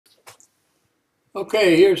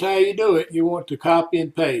Okay, here's how you do it. You want to copy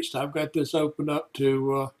and paste. I've got this open up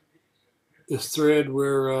to this thread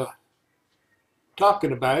we're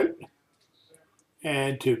talking about.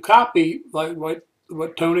 And to copy, like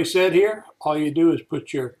what Tony said here, all you do is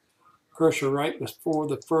put your cursor right before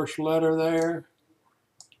the first letter there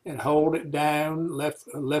and hold it down,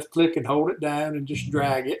 left click and hold it down and just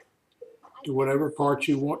drag it to whatever part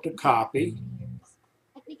you want to copy.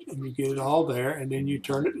 And you get it all there, and then you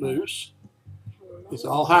turn it loose. It's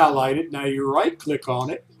all highlighted. Now you right click on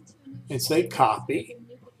it and say copy.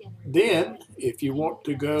 Then if you want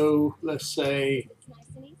to go, let's say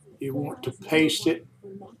you want to paste it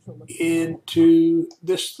into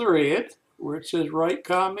this thread where it says write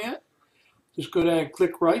comment, just go down and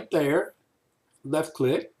click right there, left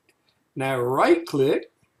click. Now right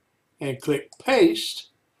click and click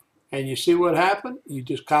paste, and you see what happened? You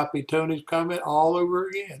just copy Tony's comment all over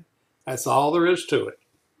again. That's all there is to it.